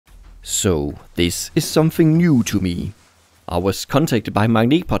So this is something new to me. I was contacted by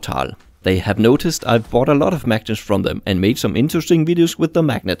MacLeod. They have noticed I've bought a lot of magnets from them and made some interesting videos with the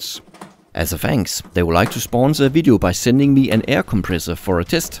magnets. As a thanks, they would like to sponsor a video by sending me an air compressor for a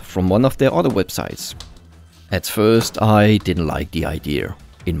test from one of their other websites. At first I didn't like the idea.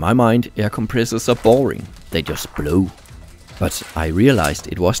 In my mind, air compressors are boring, they just blow. But I realized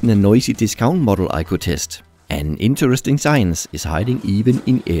it wasn't a noisy discount model I could test. An interesting science is hiding even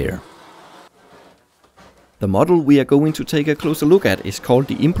in air. The model we are going to take a closer look at is called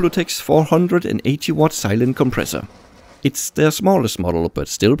the Implotex 480 watt silent compressor. It's their smallest model, but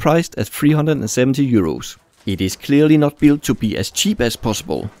still priced at 370 euros. It is clearly not built to be as cheap as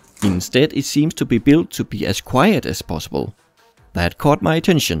possible. Instead, it seems to be built to be as quiet as possible. That caught my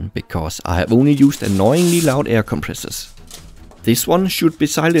attention, because I have only used annoyingly loud air compressors. This one should be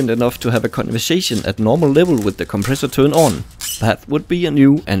silent enough to have a conversation at normal level with the compressor turned on. That would be a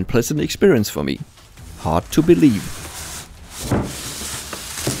new and pleasant experience for me. Hard to believe.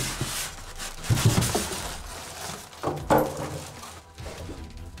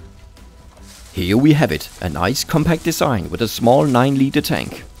 Here we have it, a nice compact design with a small 9-liter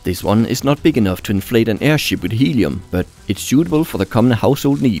tank. This one is not big enough to inflate an airship with helium, but it's suitable for the common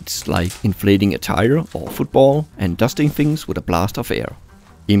household needs, like inflating a tire or football and dusting things with a blast of air.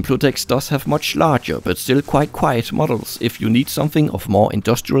 Implotex does have much larger but still quite quiet models if you need something of more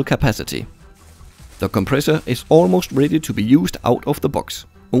industrial capacity. The compressor is almost ready to be used out of the box.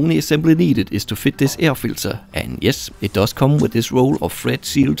 Only assembly needed is to fit this air filter, and yes, it does come with this roll of thread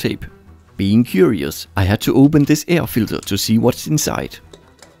seal tape. Being curious, I had to open this air filter to see what's inside.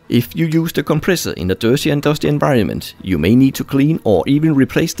 If you use the compressor in a dirty and dusty environment, you may need to clean or even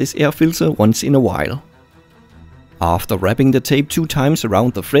replace this air filter once in a while. After wrapping the tape 2 times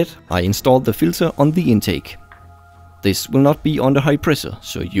around the thread, I installed the filter on the intake. This will not be under high pressure,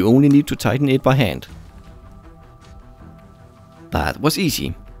 so you only need to tighten it by hand. That was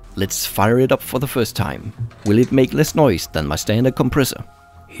easy. Let's fire it up for the first time. Will it make less noise than my standard compressor?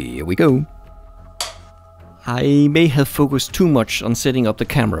 Here we go. I may have focused too much on setting up the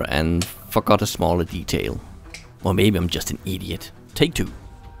camera and forgot a smaller detail. Or maybe I'm just an idiot. Take 2.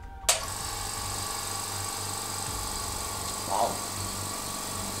 Wow.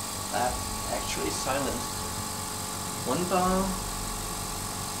 That actually is silent. 1 bar.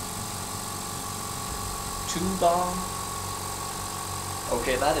 2 bar.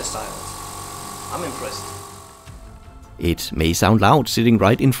 Okay, that is silent. I'm impressed. It may sound loud sitting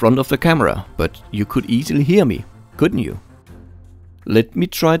right in front of the camera, but you could easily hear me, couldn't you? Let me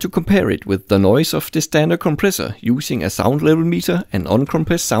try to compare it with the noise of the standard compressor using a sound level meter and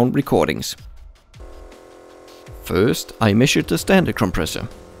uncompressed sound recordings. First, I measured the standard compressor.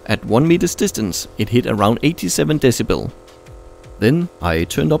 At 1 meter's distance, it hit around 87 decibel. Then I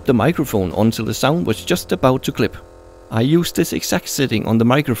turned up the microphone until the sound was just about to clip. I used this exact setting on the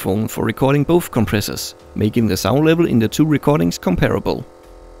microphone for recording both compressors, making the sound level in the 2 recordings comparable.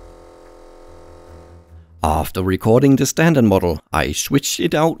 After recording the standard model, I switched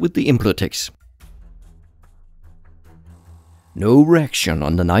it out with the Implotex. No reaction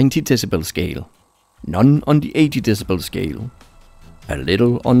on the 90 decibel scale, none on the 80 decibel scale, a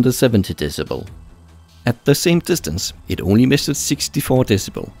little on the 70 decibel. At the same distance, it only measured 64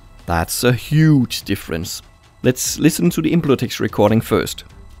 decibel. That's a huge difference. Let's listen to the Implotex recording first.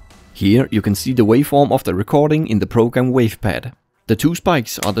 Here you can see the waveform of the recording in the program WavePad. The 2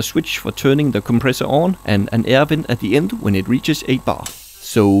 spikes are the switch for turning the compressor on and an air vent at the end when it reaches 8 bar.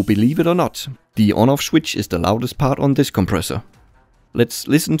 So believe it or not, the on-off switch is the loudest part on this compressor. Let's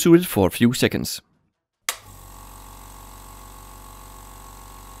listen to it for a few seconds.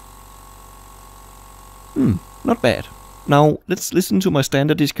 Not bad. Now let's listen to my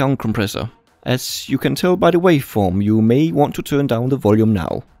standard discount compressor. As you can tell by the waveform, you may want to turn down the volume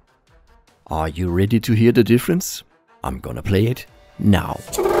now. Are you ready to hear the difference? I'm gonna play it now.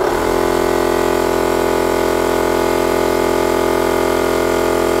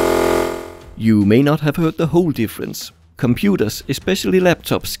 You may not have heard the whole difference. Computers, especially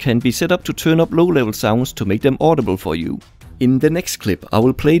laptops, can be set up to turn up low-level sounds to make them audible for you. In the next clip, I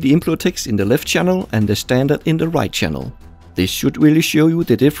will play the Implotex in the left channel and the standard in the right channel. This should really show you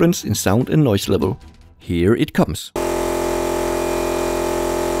the difference in sound and noise level. Here it comes.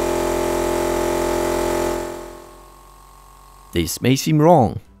 This may seem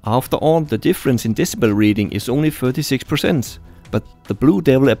wrong. After all, the difference in decibel reading is only 36%, but the Blue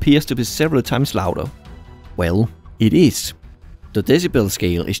Devil appears to be several times louder. Well, it is. The decibel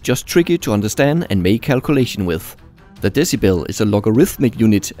scale is just tricky to understand and make calculation with. The decibel is a logarithmic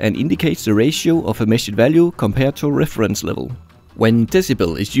unit and indicates the ratio of a measured value compared to a reference level. When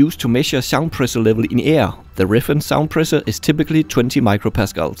decibel is used to measure sound pressure level in air, the reference sound pressure is typically 20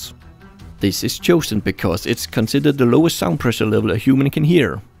 micropascals. This is chosen because it's considered the lowest sound pressure level a human can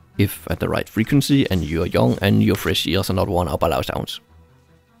hear, if at the right frequency and you're young and your fresh ears are not worn out by loud sounds.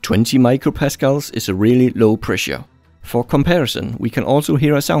 20 micropascals is a really low pressure. For comparison, we can also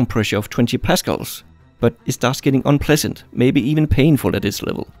hear a sound pressure of 20 pascals, but it starts getting unpleasant, maybe even painful at this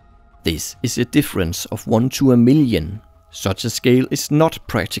level. This is a difference of 1 to a million. Such a scale is not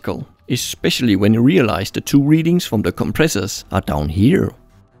practical, especially when you realize the two readings from the compressors are down here.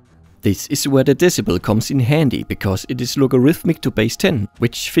 This is where the decibel comes in handy, because it is logarithmic to base 10,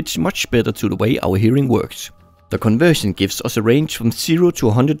 which fits much better to the way our hearing works. The conversion gives us a range from 0 to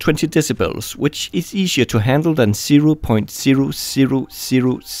 120 decibels, which is easier to handle than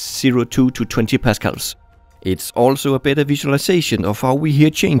 0.00002 to 20 pascals. It's also a better visualization of how we hear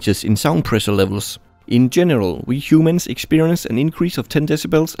changes in sound pressure levels. In general, we humans experience an increase of 10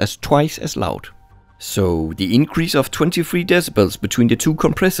 decibels as twice as loud. So the increase of 23 decibels between the two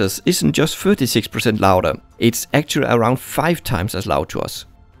compressors isn't just 36% louder, it's actually around 5 times as loud to us.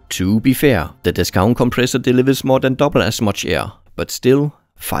 To be fair, the discount compressor delivers more than double as much air, but still,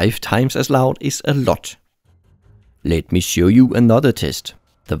 5 times as loud is a lot. Let me show you another test,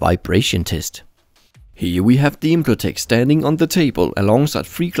 the vibration test. Here we have the Implotex standing on the table alongside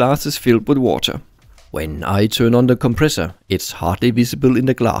 3 glasses filled with water. When I turn on the compressor, it's hardly visible in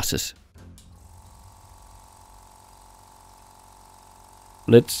the glasses.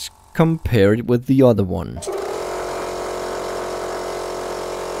 Let's compare it with the other one.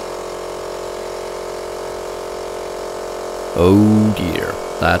 Oh dear,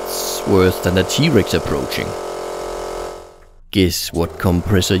 that's worse than a T-Rex approaching. Guess what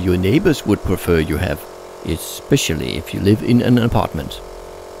compressor your neighbors would prefer you have, especially if you live in an apartment.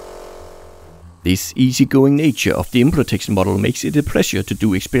 This easygoing nature of the Implotex model makes it a pleasure to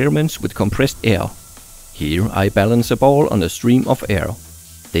do experiments with compressed air. Here I balance a ball on a stream of air.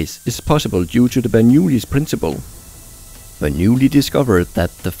 This is possible due to the Bernoulli's principle. Bernoulli discovered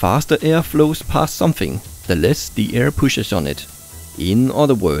that the faster air flows past something, the less the air pushes on it. In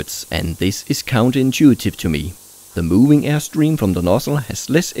other words, and this is counterintuitive to me, the moving air stream from the nozzle has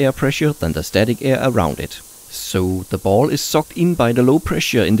less air pressure than the static air around it. So the ball is sucked in by the low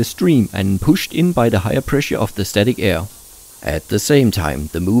pressure in the stream and pushed in by the higher pressure of the static air. At the same time,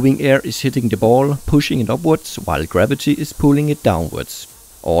 the moving air is hitting the ball, pushing it upwards, while gravity is pulling it downwards.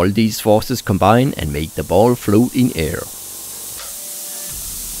 All these forces combine and make the ball float in air.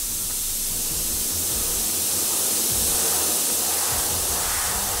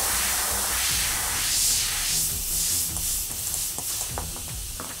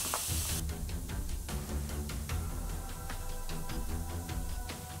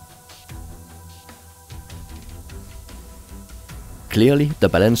 Clearly, the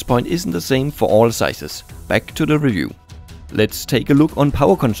balance point isn't the same for all sizes. Back to the review. Let's take a look on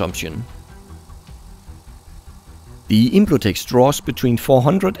power consumption. The Implotex draws between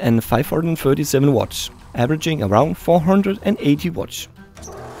 400 and 537 watts, averaging around 480 watts.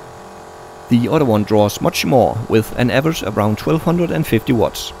 The other one draws much more, with an average around 1250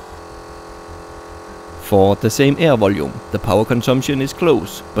 watts. For the same air volume, the power consumption is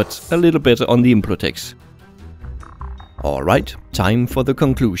close, but a little better on the Implotex. Alright, time for the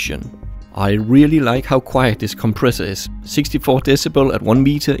conclusion. I really like how quiet this compressor is. 64 decibel at 1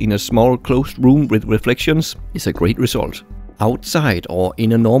 meter in a small closed room with reflections is a great result. Outside or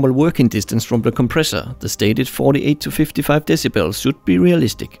in a normal working distance from the compressor, the stated 48 to 55 decibels should be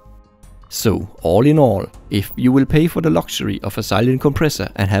realistic. So, all in all, if you will pay for the luxury of a silent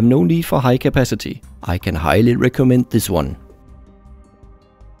compressor and have no need for high capacity, I can highly recommend this one.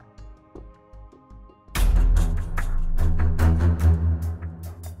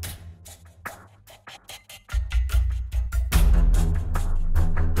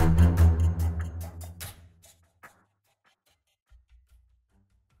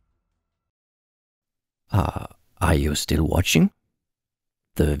 Are you still watching?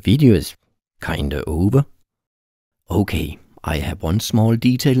 The video is kinda over. Okay, I have one small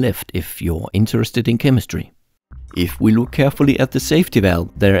detail left if you're interested in chemistry. If we look carefully at the safety valve,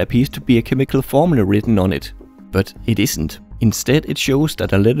 there appears to be a chemical formula written on it. But it isn't. Instead, it shows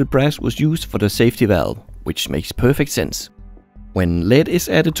that a leaded brass was used for the safety valve, which makes perfect sense. When lead is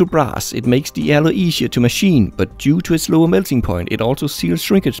added to brass, it makes the alloy easier to machine, but due to its lower melting point, it also seals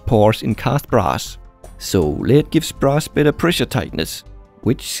shrinkage pores in cast brass. So lead gives brass better pressure tightness,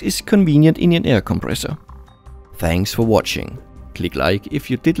 which is convenient in an air compressor. Thanks for watching. Click like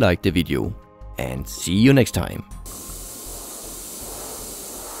if you did like the video, and see you next time.